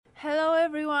Hello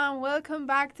everyone, welcome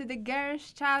back to the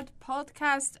Girls Chat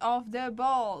podcast of the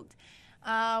Bold.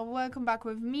 Welcome back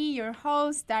with me, your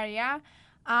host, Daria.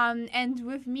 And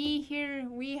with me here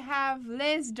we have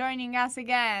Liz joining us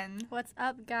again. What's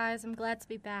up, guys? I'm glad to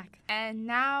be back. And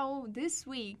now, this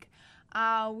week,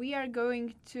 we are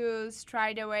going to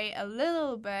stride away a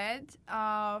little bit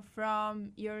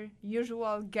from your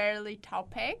usual girly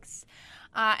topics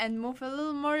and move a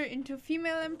little more into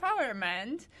female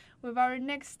empowerment with our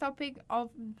next topic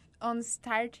on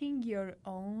starting your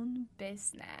own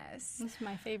business. This is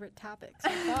my favorite topic so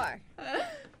far.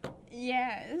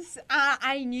 Yes,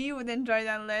 I knew you would enjoy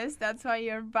that, Liz. That's why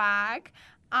you're back.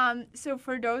 So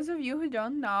for those of you who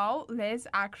don't know, Liz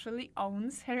actually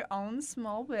owns her own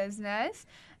small business.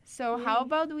 So how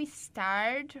about we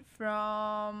start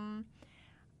from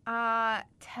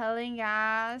telling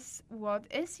us what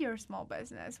is your small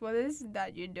business? What is it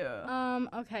that you do?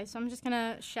 Okay, so I'm just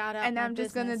gonna shout out and my I'm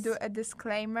just business. gonna do a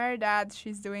disclaimer that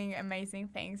she's doing amazing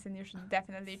things and you should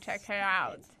definitely check her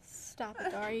out. Stop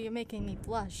it, Daria. You're making me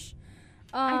blush.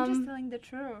 I'm just telling the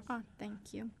truth. Oh,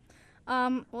 thank you.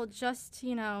 Well, just,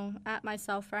 at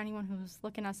myself, for anyone who's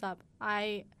looking us up,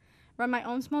 I run my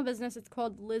own small business. It's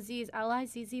called Lizzie's,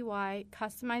 Lizzy,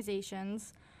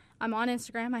 Customizations. I'm on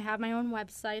Instagram. I have my own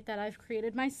website that I've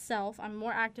created myself. I'm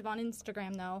more active on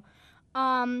Instagram, though.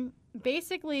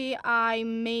 Basically, I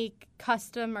make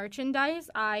custom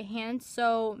merchandise. I hand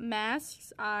sew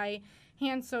masks. I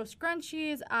hand sew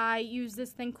scrunchies. I use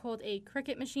this thing called a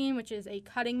Cricut machine, which is a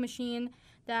cutting machine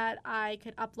that I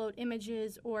could upload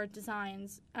images or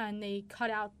designs, and they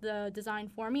cut out the design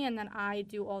for me, and then I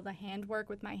do all the handwork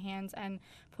with my hands and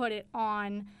put it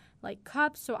on like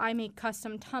cups. So I make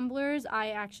custom tumblers.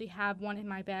 I actually have one in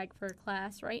my bag for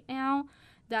class right now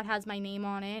that has my name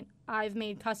on it. I've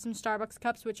made custom Starbucks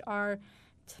cups, which are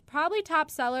probably top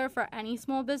seller for any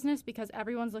small business because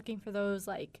everyone's looking for those,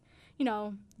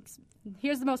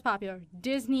 here's the most popular,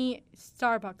 Disney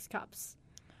Starbucks cups.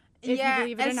 If you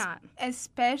believe it or not.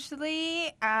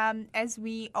 Especially as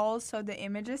we all saw the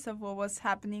images of what was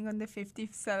happening on the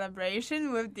 50th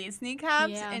celebration with Disney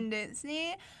cups in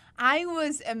Disney. I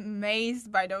was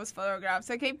amazed by those photographs.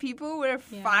 Okay, people were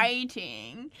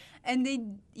fighting, and they,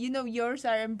 yours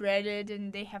are embedded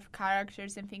and they have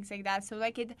characters and things like that. So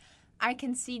I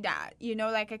can see that,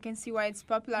 I can see why it's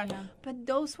popular. Yeah. But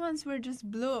those ones were just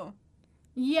blue.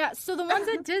 Yeah, so the ones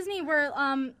at Disney were,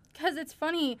 because it's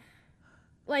funny,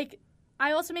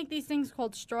 I also make these things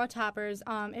called straw toppers.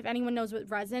 If anyone knows what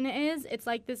resin is, it's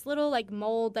like this little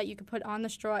mold that you could put on the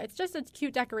straw. It's just a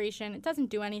cute decoration. It doesn't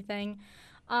do anything.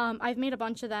 I've made a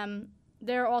bunch of them.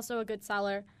 They're also a good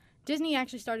seller. Disney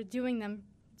actually started doing them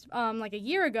a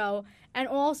year ago, and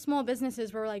all small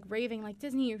businesses were raving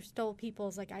Disney, you stole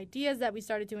people's ideas that we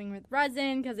started doing with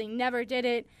resin because they never did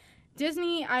it.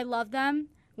 Disney, I love them.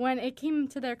 When it came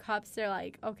to their cups, they're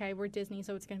like, okay, we're Disney,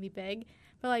 so it's going to be big.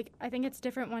 But, I think it's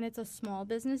different when it's a small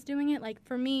business doing it.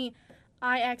 For me,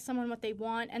 I ask someone what they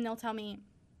want, and they'll tell me,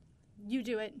 you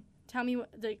do it. Tell me,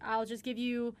 I'll just give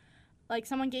you,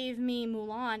 someone gave me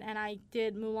Mulan, and I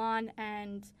did Mulan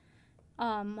and,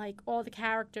 all the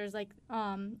characters,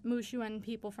 Mushu and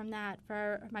people from that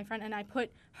for my friend. And I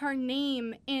put her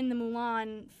name in the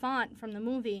Mulan font from the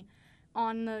movie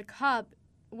on the cup,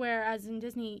 whereas in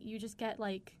Disney, you just get,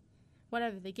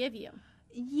 whatever they give you.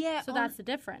 Yeah. So that's the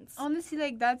difference.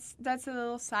 Honestly, that's a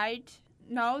little side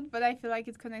note, but I feel like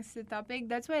it connects to the topic.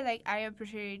 That's why, I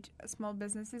appreciate small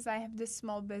businesses. I have this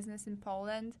small business in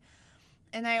Poland,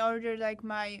 and I ordered,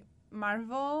 my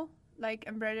Marvel,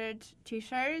 embroidered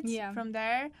T-shirts from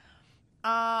there,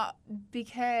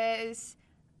 because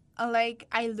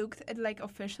I looked at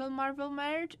official Marvel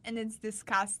merch and it's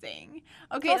disgusting.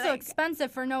 Okay, it's also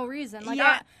expensive for no reason. I'm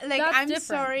different.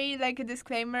 Sorry, a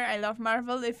disclaimer, I love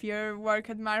Marvel. If you work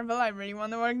at Marvel, I really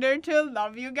want to work there too.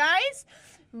 Love you guys.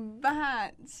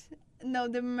 But no,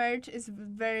 the merch is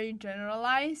very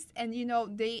generalized, and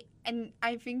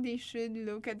I think they should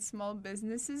look at small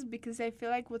businesses because I feel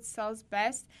like what sells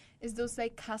best is those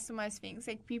customized things.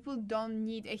 People don't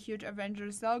need a huge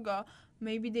Avengers logo.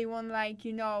 Maybe they want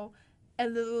a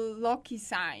little Loki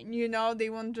sign, they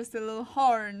want just a little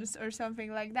horns or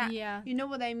something like that. Yeah. You know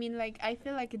what I mean? I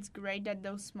feel like it's great that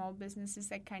those small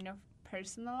businesses kind of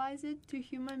personalize it to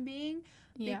human being.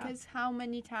 Yeah. Because how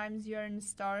many times you're in the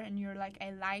store and you're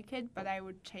I like it, but I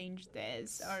would change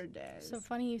this or this. So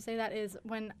funny you say that is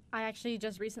when I actually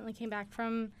just recently came back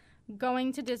from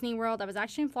going to Disney World. I was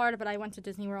actually in Florida, but I went to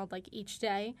Disney World each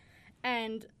day.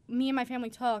 And me and my family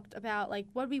talked about,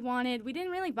 what we wanted. We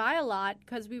didn't really buy a lot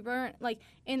because we weren't,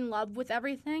 in love with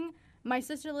everything. My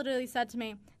sister literally said to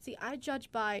me, see, I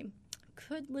judge by,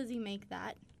 could Lizzie make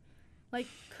that? Like,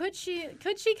 could she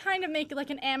kind of make like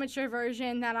an amateur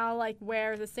version that I'll like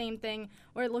wear the same thing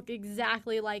or look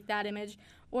exactly like that image?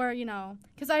 Or, you know,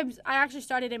 because I actually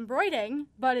started embroidering,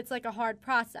 but it's like a hard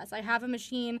process. I have a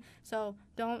machine, so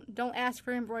don't ask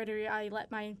for embroidery. I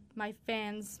let my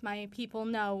fans, my people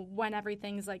know when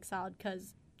everything's like solid,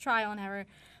 because trial and error.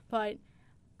 But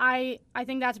I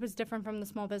think that's what's different from the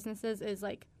small businesses is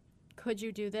like, could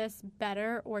you do this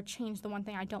better or change the one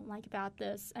thing I don't like about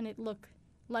this and it look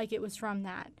like it was from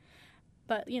that?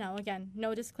 But, you know, again,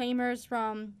 no disclaimers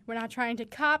from, we're not trying to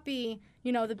copy,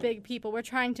 you know, the big people. We're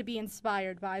trying to be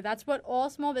inspired by. That's what all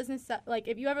small business, like,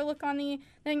 if you ever look on the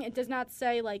thing, it does not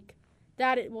say, like,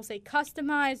 that. It will say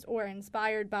customized or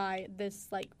inspired by this,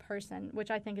 like, person,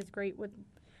 which I think is great what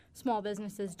small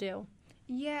businesses do.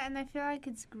 Yeah, and I feel like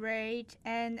it's great.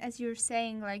 And as you're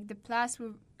saying, like, the plus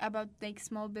about, like,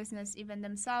 small business even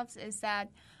themselves is that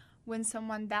when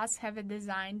someone does have a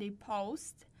design, they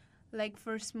post. Like,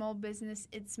 for small business,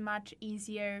 it's much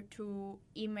easier to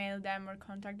email them or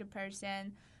contact the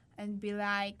person and be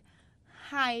like,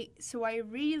 hi, so I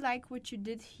really like what you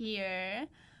did here,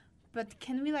 but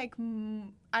can we, like,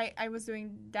 I was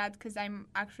doing that because I'm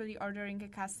actually ordering a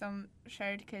custom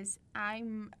shirt because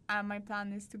my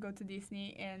plan is to go to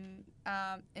Disney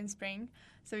in spring.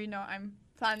 So, you know, I'm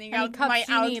planning out my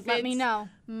outfits let me know.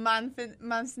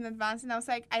 months in advance, and I was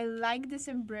like, I like this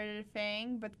embroidered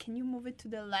thing, but can you move it to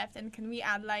the left, and can we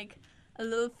add like a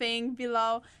little thing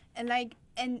below? And like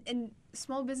and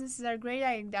small businesses are great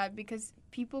like that because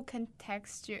people can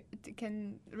text you,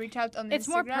 can reach out on it's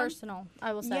Instagram. More personal,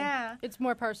 I will say. Yeah, it's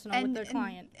more personal with their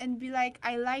client and be like,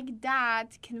 I like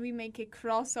that, can we make a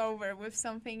crossover with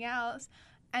something else?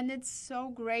 And it's so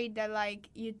great that like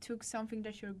you took something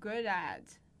that you're good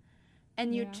at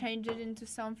and you change it into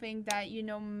something that, you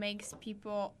know,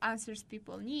 answers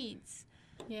people needs.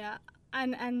 Yeah,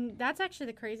 and that's actually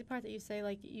the crazy part that you say,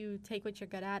 like, you take what you're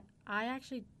good at. I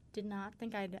actually did not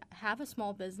think I'd have a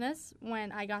small business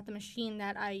when I got the machine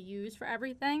that I use for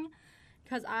everything,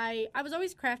 because I was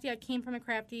always crafty. I came from a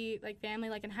crafty, like, family.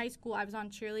 Like, in high school, I was on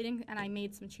cheerleading, and I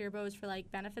made some cheer bows for,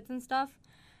 like, benefits and stuff.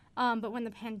 But when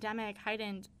the pandemic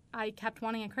heightened, I kept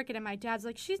wanting a Cricut, and my dad's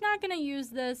like, she's not going to use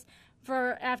this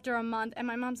for after a month. And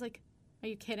my mom's like, are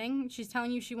you kidding? She's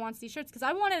telling you she wants these shirts. Because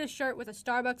I wanted a shirt with a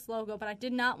Starbucks logo, but I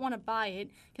did not want to buy it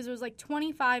because it was like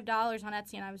 $25 on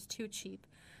Etsy, and I was too cheap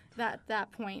at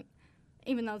that point.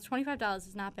 Even though $25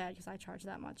 is not bad because I charge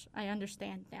that much. I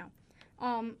understand now.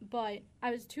 But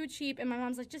I was too cheap, and my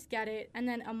mom's like, just get it. And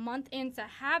then a month into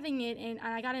having it, and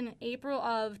I got it in April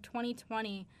of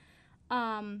 2020,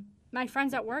 my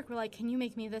friends at work were like, can you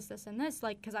make me this, and this?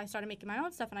 Like, because I started making my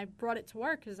own stuff, and I brought it to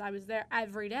work because I was there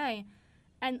every day.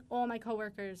 And all my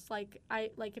coworkers,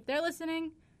 if they're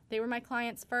listening, they were my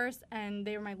clients first, and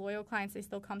they were my loyal clients. They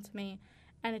still come to me,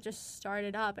 and it just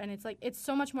started up. And it's like, it's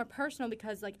so much more personal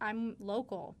because, like, I'm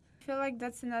local. I feel like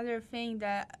that's another thing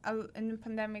that in the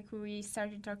pandemic we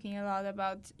started talking a lot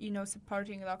about, you know,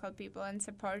 supporting local people and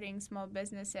supporting small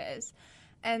businesses.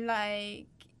 And, like,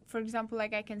 for example,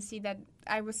 like, I can see that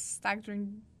I was stuck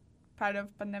during part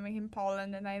of pandemic in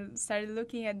Poland, and I started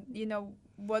looking at, you know,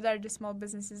 what are the small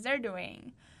businesses they're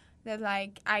doing that,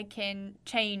 like, I can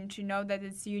change, you know, that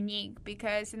it's unique.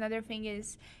 Because another thing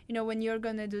is, you know, when you're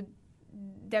going to do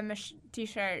the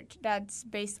t-shirt that's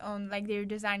based on, like, their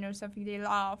design or something they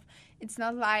love, it's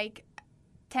not like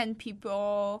 10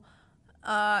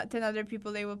 other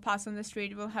people they will pass on the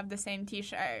street will have the same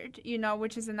t-shirt, you know,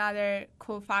 which is another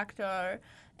cool factor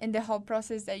in the whole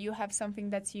process, that you have something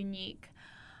that's unique.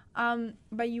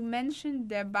 But you mentioned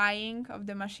the buying of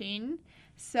the machine,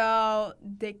 so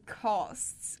the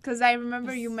costs, because I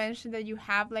remember you mentioned that you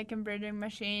have, like, embroidery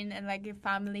machine and, like, your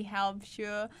family helps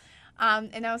you,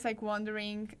 and I was, like,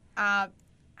 wondering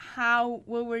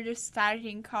what were the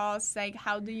starting costs? Like,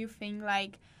 how do you think,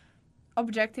 like,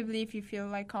 objectively, if you feel,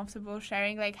 like, comfortable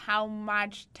sharing, like, how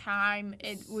much time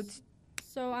it would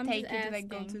take you to, like,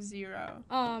 go to zero?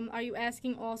 Are you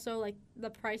asking also, like,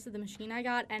 the price of the machine I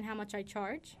got and how much I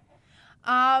charge?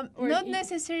 Not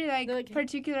necessarily, like,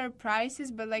 particular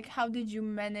prices, but, like, how did you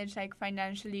manage, like,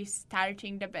 financially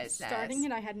starting the business? Starting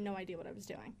it, I had no idea what I was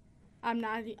doing. I'm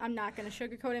not going to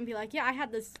sugarcoat it and be like, yeah, I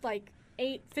had this, like,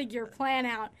 8-figure plan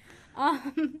out.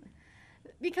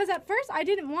 Because at first I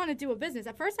didn't want to do a business.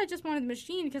 At first I just wanted the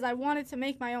machine because I wanted to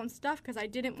make my own stuff because I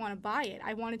didn't want to buy it.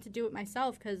 I wanted to do it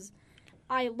myself because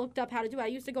I looked up how to do it. I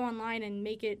used to go online and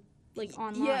make it like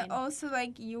online. Yeah, also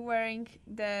like you wearing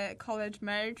the college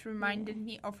merch reminded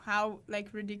me of how like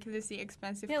ridiculously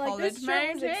expensive college this merch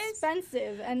shirt was is.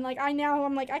 expensive, and like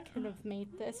I'm like I could have made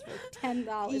this for $10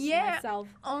 for myself.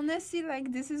 Honestly,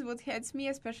 like this is what hits me,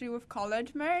 especially with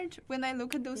college merch. When I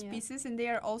look at those pieces and they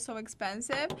are all so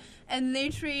expensive, and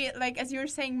literally, like as you were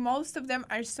saying, most of them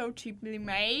are so cheaply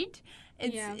made.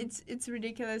 It's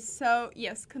ridiculous. So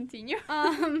yes, continue.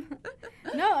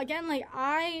 No, again,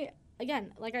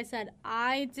 like I said,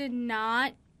 I did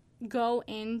not go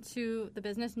into the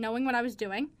business knowing what I was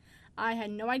doing. I had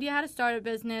no idea how to start a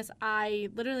business. I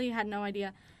literally had no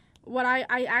idea. What I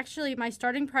actually, my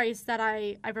starting price that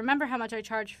I remember how much I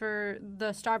charged for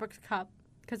the Starbucks cup,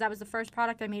 because that was the first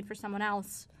product I made for someone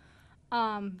else,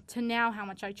 to now how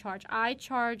much I charge. I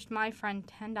charged my friend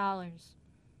 $10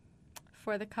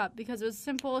 for the cup because it was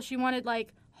simple. She wanted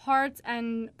like hearts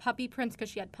and puppy prints because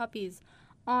she had puppies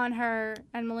on her.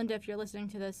 And Melinda, if you're listening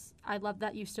to this, I love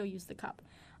that you still use the cup.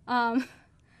 But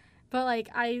like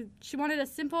she wanted a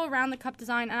simple around the cup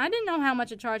design, and I didn't know how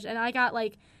much it charged. And I got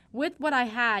like, with what I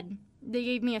had, they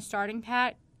gave me a starting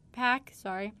pack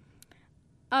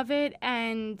of it,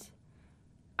 and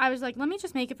I was like, let me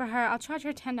just make it for her. I'll charge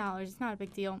her $10. It's not a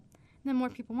big deal. And then more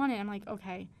people want it. I'm like,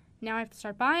 okay, now I have to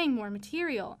start buying more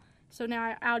material. So now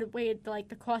I outweighed like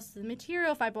the cost of the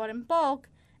material if I bought in bulk,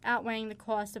 outweighing the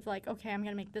cost of like, okay, I'm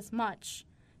gonna make this much.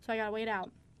 So I gotta weigh it out.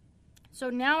 So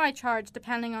now I charge,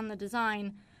 depending on the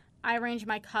design, I arrange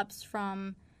my cups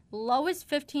from lowest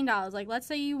 $15. Like let's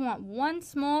say you want one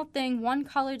small thing, one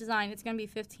color design, it's gonna be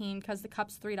 $15 because the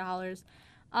cup's $3.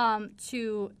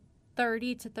 To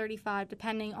 $30 to $35,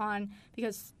 depending on,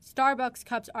 because Starbucks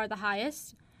cups are the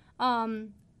highest.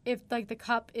 If like the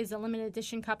cup is a limited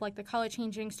edition cup, like the color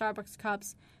changing Starbucks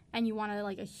cups, and you want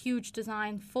like a huge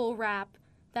design, full wrap,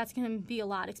 that's gonna be a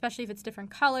lot, especially if it's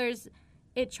different colors.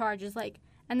 It charges like.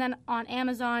 And then on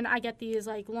Amazon, I get these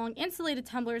like long insulated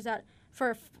tumblers that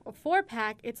for a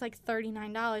 4-pack, it's like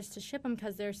 $39 to ship them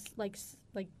because they're like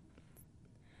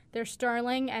they're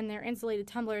sterling and they're insulated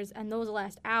tumblers, and those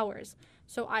last hours.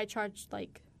 So I charge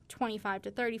like $25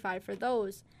 to $35 for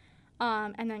those.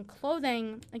 And then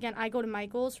clothing, again, I go to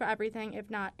Michael's for everything, if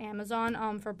not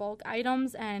Amazon, for bulk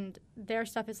items, and their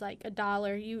stuff is like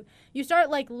 $1. You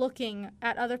start like looking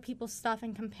at other people's stuff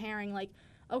and comparing like,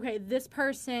 okay, this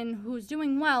person who's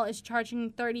doing well is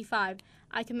charging $35.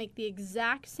 I can make the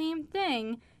exact same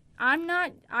thing.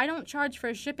 I don't charge for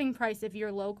a shipping price if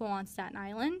you're local on Staten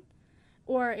Island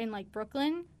or in like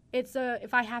Brooklyn.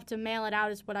 If I have to mail it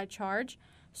out is what I charge.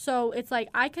 So it's like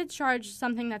I could charge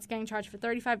something that's getting charged for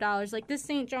 $35. Like this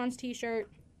St. John's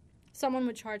t-shirt, someone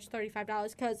would charge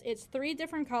 $35 because it's 3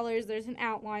 different colors. There's an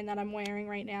outline that I'm wearing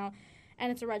right now,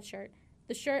 and it's a red shirt.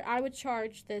 The shirt, I would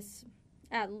charge this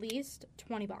at least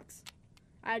 $20.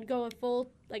 I'd go a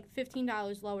full like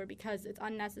 $15 lower because it's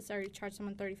unnecessary to charge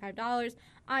someone $35.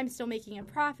 I'm still making a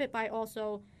profit by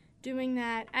also doing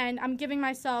that, and I'm giving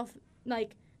myself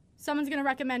like someone's going to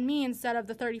recommend me instead of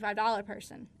the $35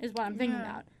 person is what I'm thinking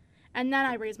about. And then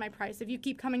I raise my price. If you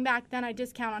keep coming back, then I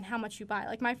discount on how much you buy.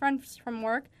 Like my friend from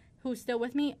work who's still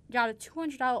with me got a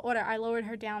 $200 order. I lowered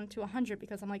her down to $100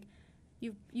 because I'm like,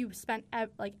 you spent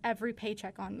like every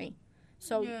paycheck on me.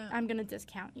 So I'm going to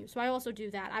discount you. So I also do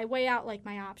that. I weigh out like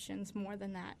my options more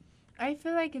than that. I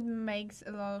feel like it makes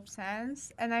a lot of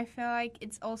sense, and I feel like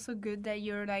it's also good that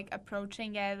you're like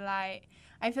approaching it like,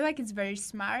 I feel like it's very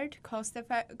smart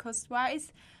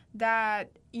cost-wise,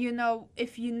 that you know,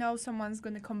 if you know someone's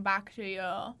going to come back to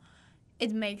you,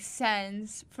 it makes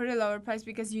sense for the lower price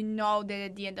because you know that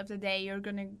at the end of the day you're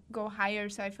going to go higher.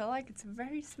 So I feel like it's a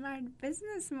very smart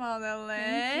business model.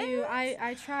 Thank you.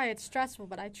 I try. It's stressful,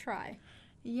 but I try.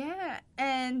 Yeah,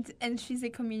 and she's a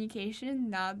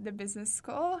communication, not the business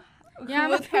school. Yeah,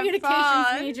 I'm a communications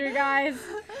major, guys.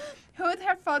 Who would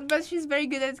have thought? But she's very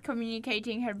good at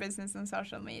communicating her business on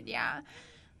social media.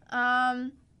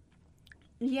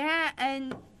 Yeah,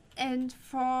 and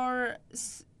for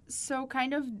so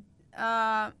kind of,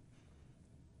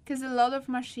 because a lot of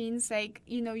machines, like,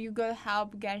 you know, you got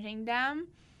help getting them,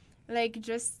 like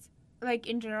just like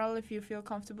in general, if you feel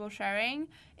comfortable sharing,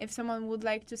 if someone would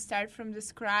like to start from the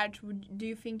scratch, do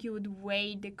you think you would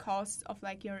weigh the cost of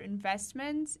like your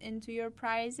investments into your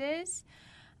prices?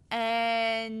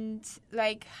 And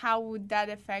like how would that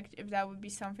affect if that would be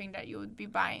something that you would be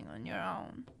buying on your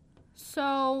own?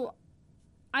 So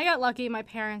I got lucky. My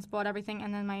parents bought everything,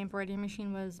 and then my embroidery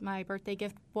machine was my birthday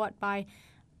gift bought by,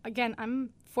 again,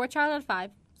 I'm 4th child out of 5,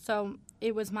 so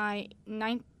it was my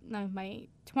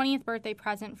 20th birthday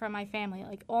present from my family.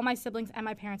 Like all my siblings and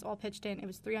my parents all pitched in. It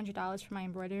was $300 for my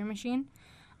embroidery machine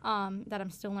that I'm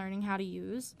still learning how to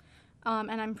use.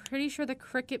 And I'm pretty sure the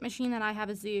Cricut machine that I have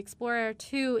is the Explorer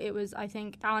 2. It was, I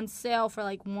think, on sale for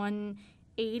like $180,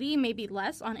 maybe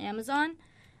less on Amazon.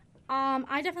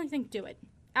 I definitely think do it.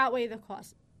 Outweigh the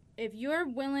cost. If you're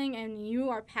willing and you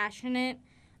are passionate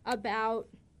about,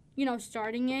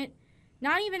 starting it,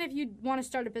 not even if you want to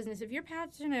start a business, if you're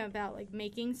passionate about like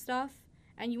making stuff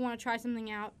and you want to try something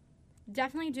out,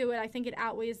 definitely do it. I think it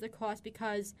outweighs the cost,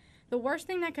 because the worst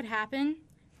thing that could happen,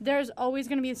 there's always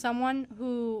going to be someone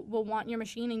who will want your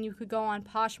machine, and you could go on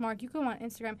Poshmark, you could go on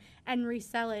Instagram and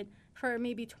resell it for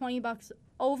maybe $20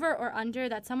 over or under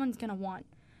that someone's going to want.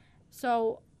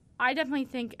 So I definitely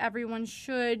think everyone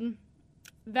should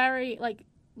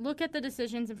look at the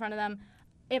decisions in front of them.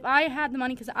 If I had the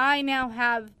money, because I now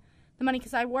have the money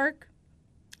because I work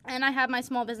and I have my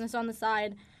small business on the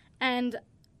side, and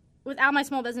without my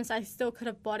small business, I still could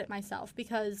have bought it myself,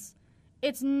 because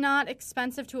it's not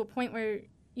expensive to a point where,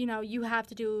 you have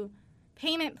to do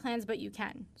payment plans, but you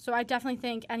can. So I definitely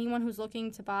think anyone who's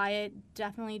looking to buy it,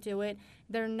 definitely do it.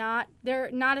 They're not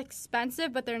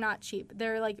expensive, but they're not cheap.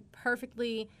 They're like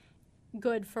perfectly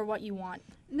good for what you want.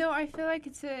 No, I feel like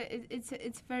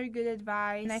it's very good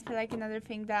advice. And I feel like another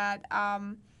thing that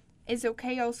is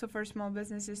okay also for small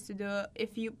businesses to do,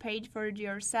 if you paid for it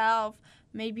yourself,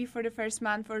 maybe for the first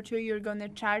month or two you're going to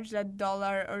charge that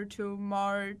 $1 or $2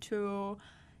 more to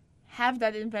have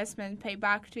that investment pay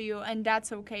back to you, and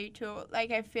that's okay too. Like,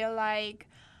 I feel like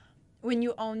when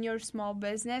you own your small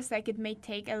business, like, it may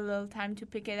take a little time to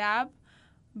pick it up,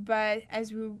 but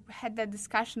as we had that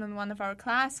discussion on one of our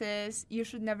classes, you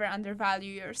should never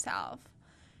undervalue yourself.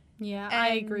 Yeah,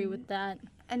 I agree with that.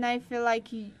 And I feel like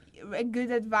a good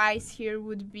advice here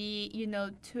would be,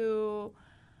 to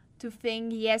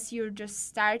think, yes, you're just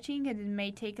starting and it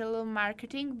may take a little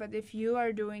marketing, but if you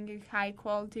are doing high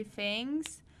quality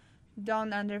things,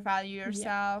 don't undervalue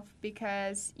yourself,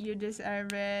 because you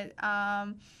deserve it.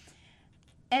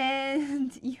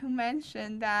 And you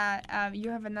mentioned that you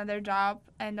have another job,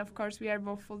 and of course we are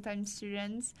both full-time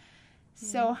students.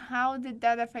 So how did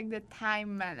that affect the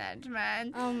time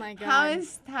management? Oh my God. How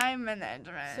is time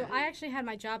management? So I actually had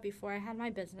my job before I had my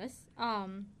business.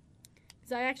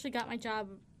 So I actually got my job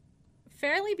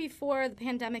fairly before the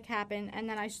pandemic happened, and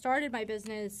then I started my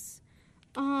business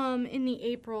in the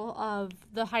April of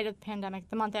the height of the pandemic,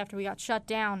 the month after we got shut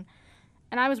down.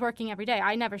 And I was working every day.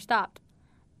 I never stopped.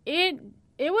 It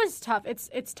was tough.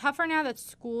 It's tougher now that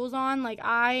school's on.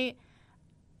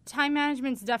 Time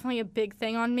management's definitely a big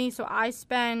thing on me, so I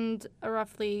spend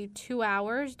roughly 2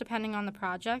 hours, depending on the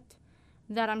project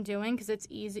that I'm doing, because it's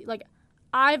easy.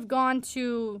 I've gone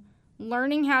to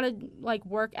learning how to,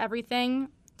 work everything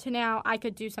to now I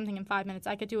could do something in 5 minutes.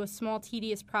 I could do a small,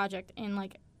 tedious project in,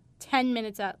 10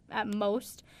 minutes at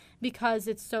most, because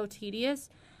it's so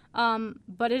tedious.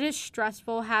 But it is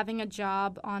stressful having a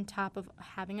job on top of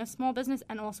having a small business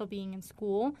and also being in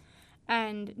school.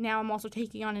 And now I'm also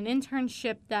taking on an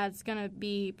internship that's going to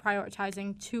be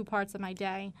prioritizing 2 parts of my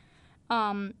day.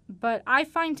 But I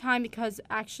find time, because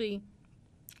actually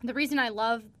the reason I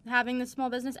love having this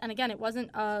small business, and again, it wasn't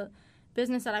a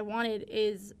business that I wanted,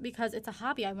 is because it's a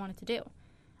hobby I wanted to do.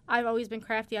 I've always been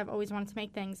crafty. I've always wanted to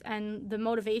make things. And the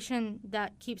motivation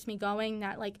that keeps me going,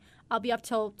 that I'll be up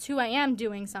till 2 a.m.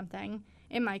 doing something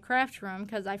in my craft room,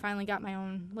 because I finally got my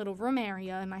own little room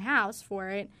area in my house for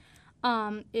it,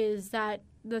 is that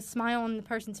the smile on the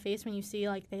person's face when you see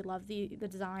they love the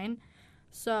design.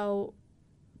 So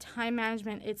time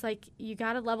management, it's you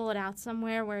got to level it out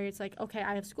somewhere where it's okay,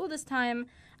 I have school this time.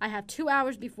 I have 2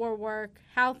 hours before work.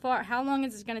 How long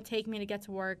is it going to take me to get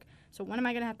to work? So when am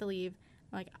I going to have to leave?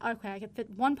 Okay, I can fit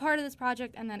one part of this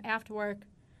project, and then after work,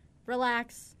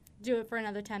 relax, do it for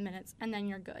another 10 minutes, and then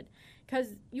you're good.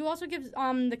 Because you also give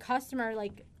the customer,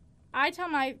 I tell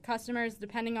my customers,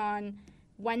 depending on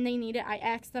when they need it, I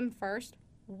ask them first,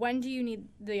 when do you need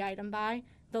the item by?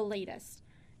 The latest.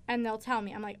 And they'll tell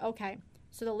me. I'm okay,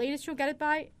 so the latest you'll get it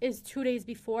by is 2 days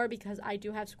before, because I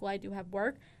do have school, I do have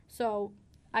work, so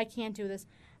I can't do this.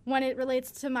 When it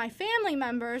relates to my family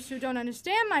members who don't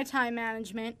understand my time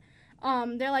management,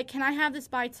 they're can I have this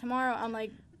by tomorrow? I'm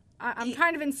I'm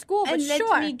kind of in school, but and sure. And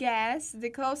let me guess, the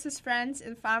closest friends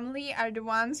and family are the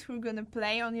ones who are going to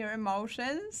play on your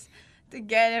emotions to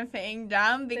get a thing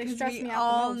done, because we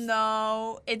all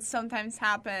know it sometimes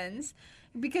happens.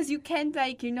 Because you can't,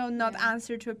 not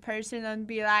answer to a person and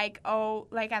be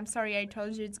I'm sorry, I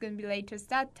told you it's going to be late just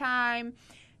that time.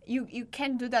 You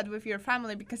can't do that with your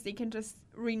family, because they can just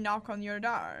re-knock on your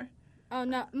door. Oh,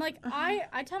 no.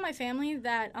 I tell my family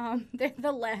that they're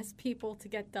the last people to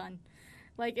get done.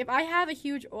 If I have a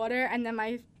huge order and then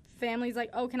my family's like,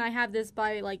 oh, can I have this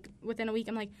by, like, within a week?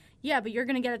 I'm like, yeah, but you're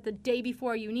going to get it the day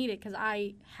before you need it because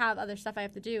I have other stuff I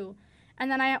have to do. And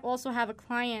then I also have a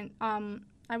client,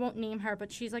 I won't name her,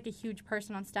 but she's, like, a huge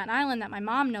person on Staten Island that my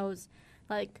mom knows,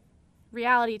 like,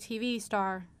 reality TV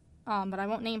star, but I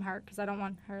won't name her because I don't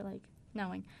want her, like,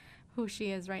 knowing who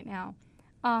she is right now.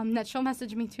 That she'll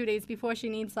message me 2 days before she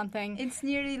needs something. It's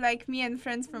nearly like me and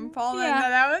friends from Poland. Yeah.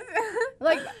 That I was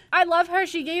like, I love her.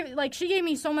 She gave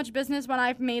me so much business when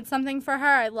I've made something for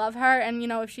her. I love her, and, you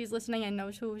know, if she's listening and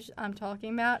knows who I'm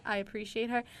talking about, I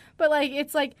appreciate her. But, like,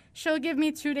 it's like she'll give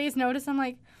me 2 days notice. I'm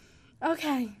like,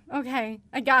 okay,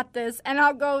 I got this, and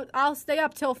I'll stay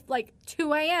up till, like,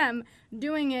 2 a.m.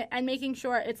 doing it and making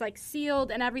sure it's, like, sealed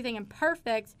and everything and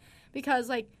perfect. Because,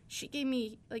 like, she gave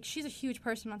me, like, she's a huge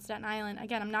person on Staten Island.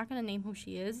 Again, I'm not going to name who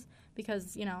she is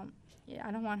because, you know,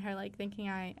 I don't want her, like, thinking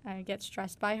I get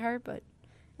stressed by her. But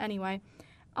anyway,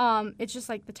 it's just,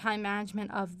 like, the time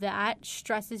management of that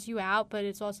stresses you out. But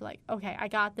it's also like, okay, I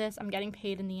got this. I'm getting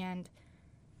paid in the end.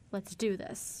 Let's do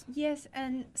this. Yes,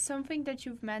 and something that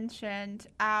you've mentioned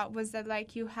was that,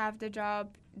 like, you have the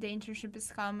job, the internship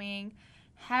is coming.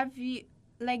 Have you...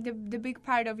 Like, the big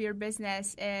part of your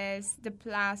business is the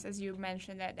plus, as you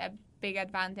mentioned, that a big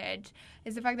advantage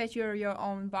is the fact that you're your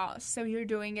own boss. So you're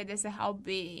doing it as a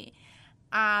hobby,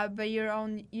 but you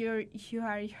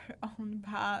are your own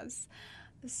boss.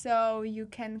 So you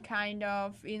can kind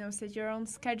of, you know, set your own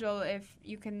schedule. If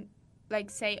you can, like,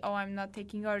 say, oh, I'm not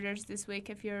taking orders this week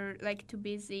if you're, like, too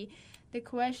busy. The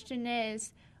question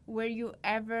is, were you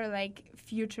ever, like,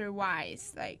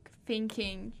 future-wise, like,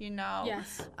 thinking, you know?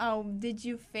 Yes. Did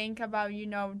you think about, you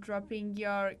know, dropping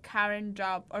your current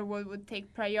job, or what would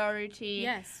take priority?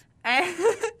 Yes.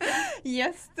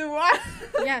 Yes to what?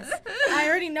 Yes. I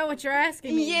already know what you're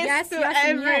asking me. Yes to yes,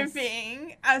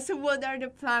 everything. Yes. So what are the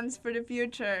plans for the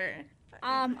future?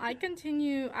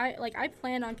 I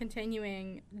plan on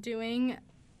continuing doing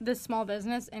this small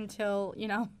business until, you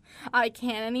know, I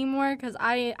can't anymore, because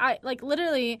I like,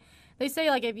 literally, they say,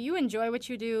 like, if you enjoy what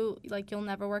you do, like, you'll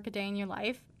never work a day in your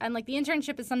life. And, like, the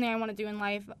internship is something I want to do in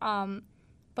life,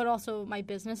 but also my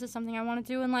business is something I want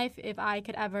to do in life. If I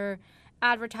could ever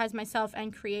advertise myself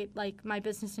and create, like, my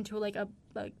business into, like, a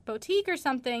boutique or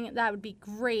something, that would be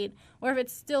great. Or if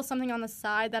it's still something on the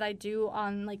side that I do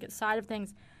on, like, the side of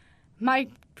things. My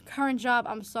current job,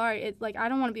 I'm sorry, it's like, I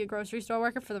don't want to be a grocery store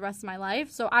worker for the rest of my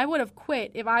life. So I would have quit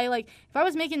if I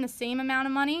was making the same amount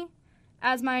of money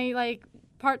as my, like,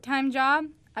 part-time job.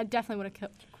 I definitely would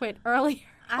have quit earlier.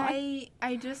 I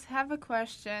just have a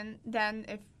question. Then,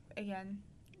 if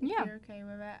yeah, you're okay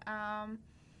with it.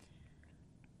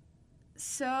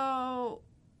 So,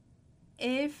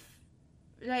 if,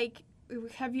 like,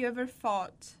 have you ever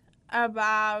thought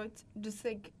about just,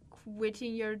 like,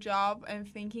 quitting your job and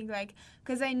thinking, like,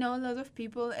 because I know a lot of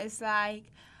people, it's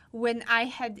like, when I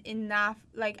had enough,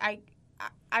 like, I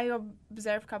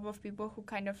observed a couple of people who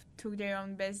kind of took their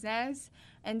own business,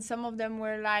 and some of them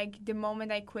were like, the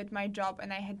moment I quit my job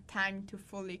and I had time to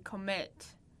fully commit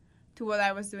to what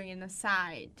I was doing in the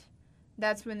side,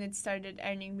 that's when it started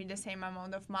earning me the same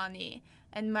amount of money.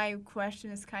 And my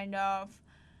question is kind of,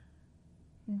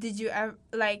 did you ever,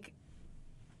 like,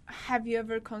 have you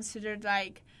ever considered,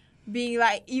 like, being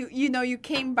like, you know, you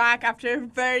came back after a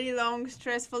very long,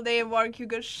 stressful day of work, you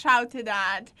got shouted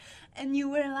at, and you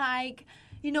were like,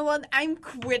 you know what, I'm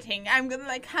quitting. I'm going to,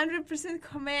 like, 100%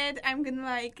 commit. I'm going to,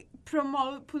 like, put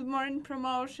more in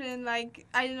promotion, like,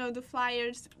 I don't know, the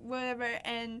flyers, whatever,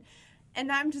 and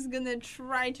I'm just going to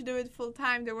try to do it full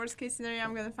time. The worst case scenario,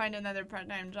 I'm going to find another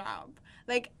part-time job.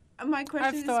 Like, my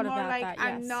question is more like, that, yes.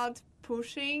 I'm not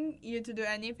pushing you to do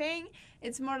anything.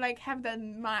 It's more like, have that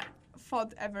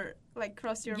thought ever, like,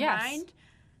 cross your mind?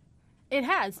 It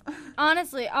has.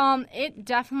 Honestly, it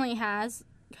definitely has,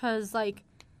 because, like,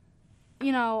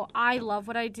 you know, I love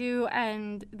what I do,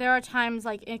 and there are times,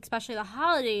 like, especially the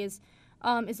holidays,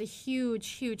 is a huge,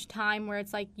 huge time where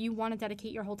it's like you want to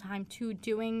dedicate your whole time to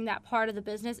doing that part of the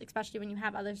business, especially when you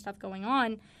have other stuff going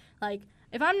on. Like,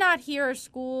 if I'm not here at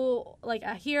school, like,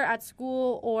 here at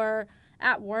school or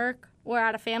at work or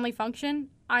at a family function,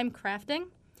 I'm crafting.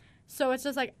 So it's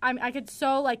just like, I could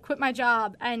so, like, quit my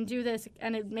job and do this,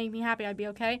 and it'd make me happy. I'd be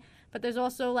okay. But there's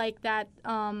also, like, that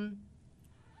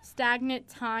stagnant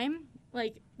time.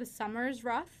 Like, the summer is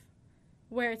rough,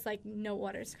 where it's like no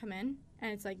orders come in, and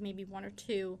it's like maybe one or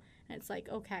two, and it's like,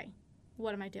 okay,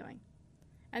 what am I doing?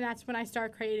 And that's when I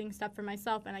start creating stuff for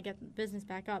myself, and I get the business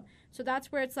back up. So that's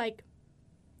where it's like,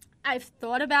 I've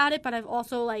thought about it, but I've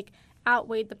also, like,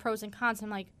 outweighed the pros and cons. I'm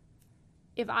like,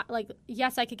 if I, like,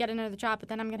 yes, I could get another job, but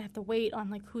then I'm going to have to wait on,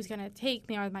 like, who's going to take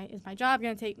me, or is my job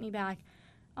going to take me back?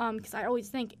 because I always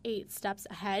think 8 steps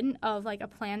ahead of like a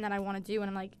plan that I want to do, and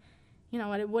I'm like, you know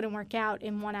what, it wouldn't work out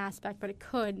in one aspect, but it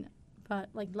could. But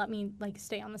like, let me like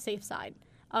stay on the safe side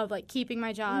of like keeping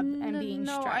my job and being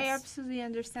stressed. No, I absolutely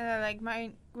understand that. Like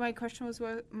my question was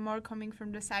more coming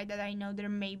from the side that I know there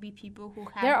may be people who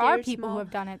have. There are people who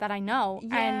have done it that I know,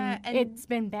 yeah, and it's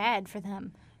been bad for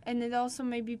them. And it also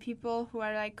may be people who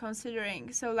are like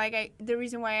considering. So like the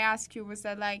reason why I asked you was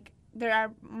that like there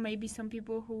are maybe some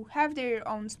people who have their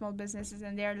own small businesses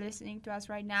and they are listening to us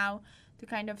right now to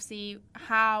kind of see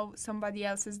how somebody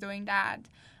else is doing that.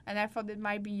 And I thought it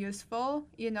might be useful,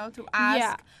 you know, to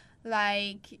ask,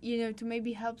 like, you know, to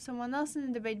maybe help someone else in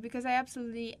the debate, because I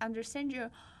absolutely understand you.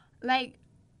 Like,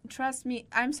 trust me,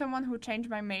 I'm someone who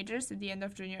changed my majors at the end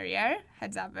of junior year.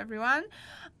 Heads up, everyone.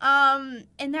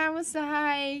 And I was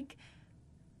like,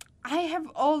 I have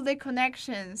all the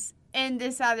connections in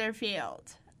this other field.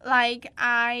 Like,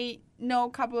 I know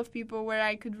a couple of people where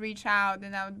I could reach out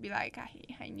and I would be like,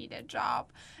 I need a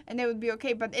job. And they would be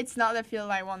okay, but it's not a field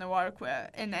I want to work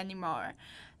in anymore.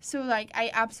 So, like,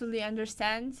 I absolutely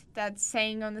understand that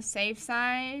staying on the safe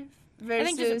side versus I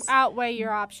think just outweigh your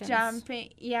options.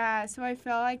 Jumping. Yeah, so I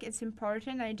feel like it's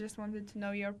important. I just wanted to know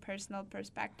your personal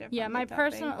perspective. Yeah, my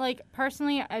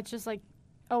personally, it's just, like,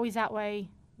 always outweigh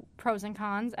pros and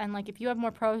cons. And, like, if you have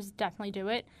more pros, definitely do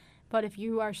it. But if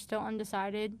you are still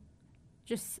undecided,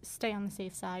 just stay on the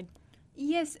safe side.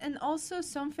 Yes, and also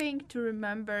something to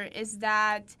remember is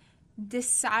that the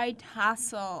side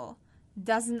hustle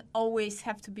doesn't always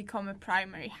have to become a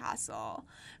primary hustle.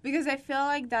 Because I feel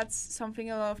like that's something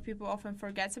a lot of people often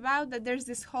forget about, that there's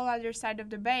this whole other side of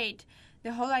debate.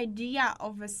 The whole idea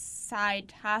of a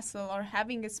side hustle or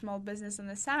having a small business on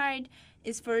the side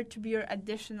is for it to be your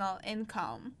additional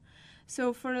income.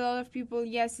 So for a lot of people,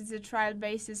 yes, it's a trial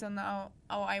basis on,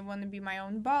 I want to be my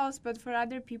own boss. But for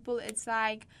other people, it's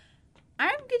like,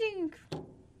 I'm getting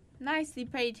nicely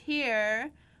paid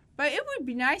here, but it would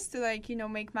be nice to, like, you know,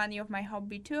 make money off my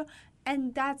hobby too.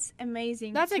 And that's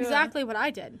amazing. That's exactly what I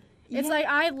did. It's like,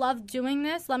 I love doing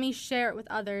this. Let me share it with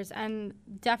others. And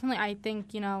definitely, I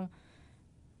think, you know,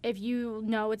 if you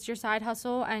know it's your side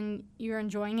hustle and you're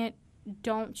enjoying it,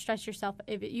 don't stress yourself.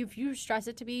 If you stress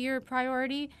it to be your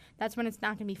priority, that's when it's not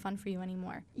going to be fun for you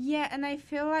anymore. Yeah, and I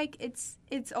feel like it's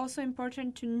also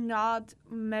important to not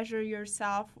measure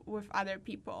yourself with other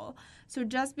people. So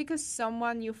just because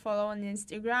someone you follow on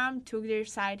Instagram took their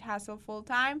side hustle full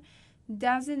time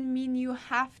doesn't mean you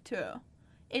have to.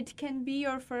 It can be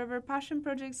your forever passion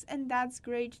projects, and that's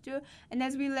great too. And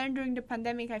as we learned during the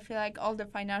pandemic, I feel like all the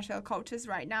financial coaches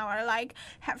right now are like,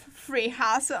 have free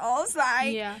hustles,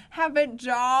 like have a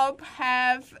job,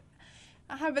 have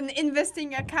an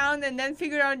investing account, and then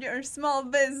figure out your small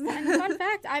business. And fun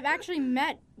fact, I've actually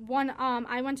met one,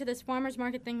 I went to this farmer's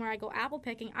market thing where I go apple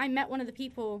picking. I met one of the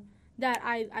people that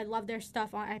I love their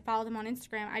stuff. I follow them on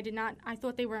Instagram. I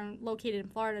thought they were located in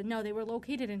Florida. No, they were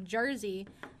located in Jersey.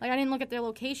 Like, I didn't look at their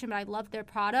location, but I loved their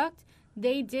product.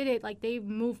 They did it, like, they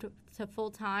moved to full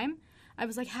time. I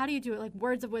was like, how do you do it? Like,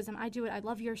 words of wisdom. I do it. I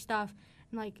love your stuff.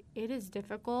 And, like, it is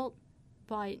difficult,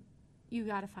 but you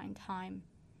got to find time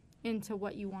into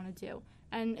what you want to do.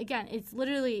 And, again,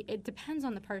 it depends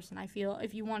on the person, I feel,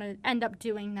 if you want to end up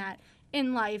doing that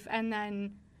in life, and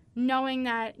then knowing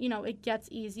that, you know, it gets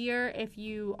easier if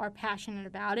you are passionate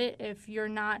about it. If you're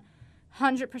not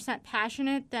 100%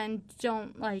 passionate, then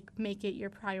don't, like, make it your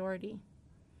priority.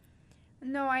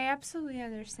 No, I absolutely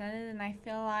understand it, and I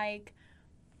feel like,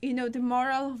 you know, the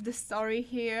moral of the story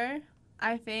here,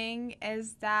 I think,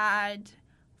 is that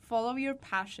follow your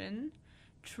passion,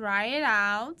 try it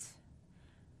out,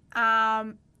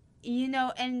 you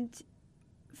know, and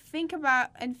think about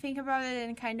it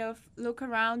and kind of look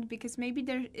around, because maybe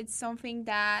it's something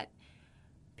that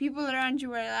people around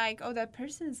you are like, oh, that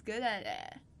person is good at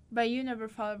it, but you never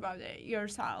thought about it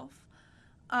yourself.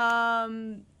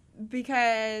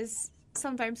 Because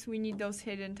sometimes we need those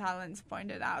hidden talents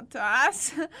pointed out to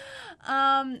us.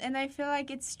 And I feel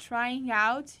like it's trying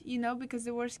out, you know, because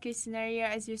the worst case scenario,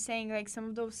 as you're saying, like, some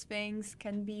of those things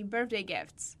can be birthday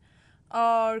gifts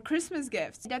or Christmas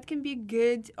gifts. That can be a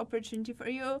good opportunity for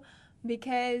you,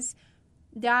 because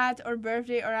that or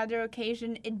birthday or other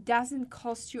occasion, it doesn't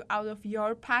cost you out of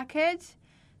your pocket.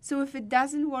 So if it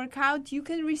doesn't work out, you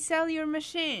can resell your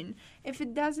machine. If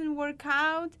it doesn't work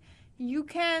out, you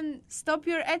can stop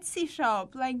your Etsy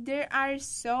shop. Like, there are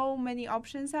so many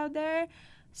options out there.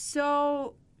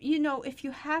 So, you know, if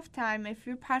you have time, if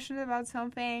you're passionate about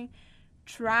something,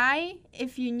 try.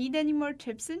 If you need any more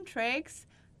tips and tricks,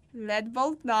 let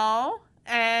Bolt know,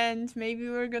 and maybe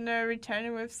we're gonna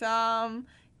return with some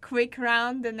quick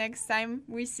round the next time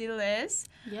we see Liz.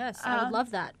 Yes, I would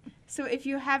love that. So if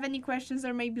you have any questions,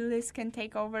 or maybe Liz can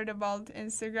take over the Bolt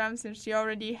Instagram since she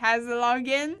already has a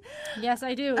login. Yes,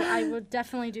 I do. I would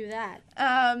definitely do that.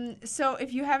 So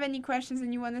if you have any questions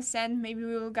and you want to send, maybe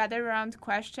we will gather around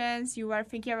questions. You are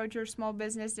thinking about your small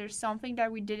business. There's something that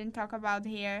we didn't talk about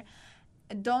here.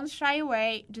 Don't shy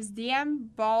away. Just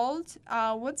DM Bolt.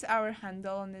 What's our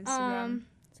handle on Instagram?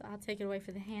 So I'll take it away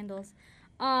for the handles.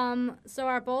 So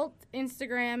our Bolt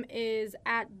Instagram is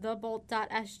at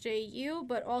thebolt.sju,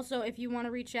 but also if you want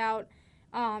to reach out,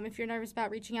 if you're nervous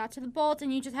about reaching out to the Bolt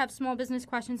and you just have small business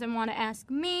questions and want to ask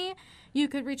me, you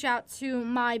could reach out to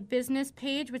my business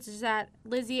page, which is at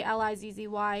Lizzy, Lizzy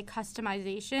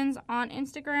Customizations on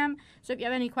Instagram. So if you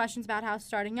have any questions about how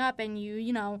starting up and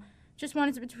you know, just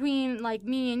want it between like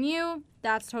me and you,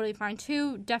 that's totally fine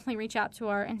too. Definitely reach out to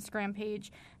our Instagram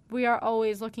page. We are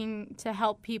always looking to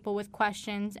help people with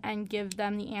questions and give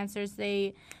them the answers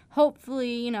they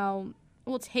hopefully, you know,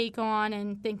 will take on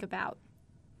and think about.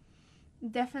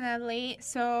 Definitely.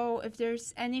 So if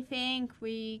there's anything,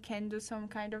 we can do some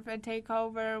kind of a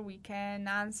takeover. We can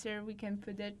answer. We can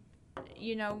put it,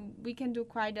 you know, we can do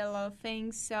quite a lot of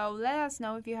things. So let us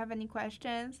know if you have any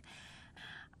questions.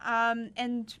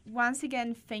 And once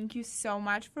again, thank you so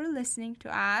much for listening to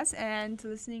us and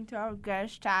listening to our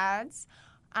Girls Chats.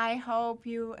 I hope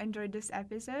you enjoyed this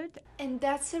episode. And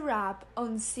that's a wrap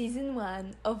on season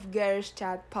 1 of Girls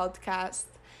Chat podcast.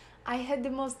 I had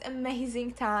the most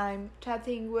amazing time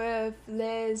chatting with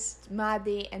Liz,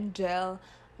 Maddie, and Jill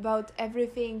about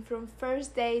everything from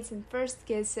first dates and first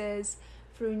kisses,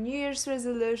 through New Year's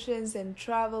resolutions and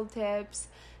travel tips,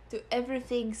 to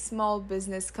everything small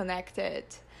business connected.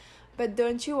 But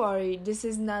don't you worry, this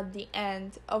is not the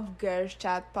end of Girls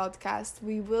Chat podcast.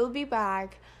 We will be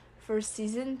back for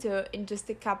season 2 in just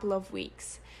a couple of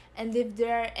weeks. And if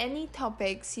there are any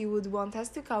topics you would want us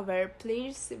to cover,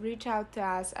 please reach out to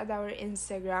us at our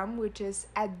Instagram, which is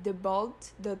at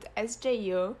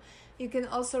thebolt.sju. You can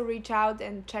also reach out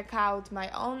and check out my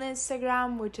own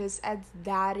Instagram, which is at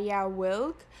Daria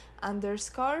Wilk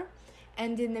 _.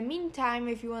 And in the meantime,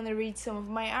 if you want to read some of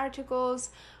my articles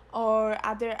or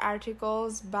other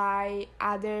articles by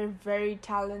other very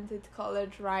talented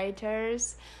college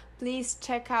writers, please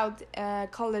check out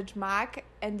College Mag,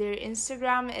 and their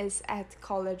Instagram is at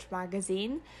College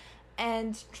Magazine.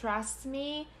 And trust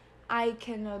me, I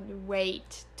cannot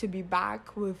wait to be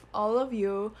back with all of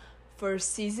you for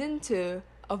season 2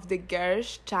 of the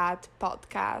Girls Chat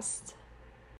podcast.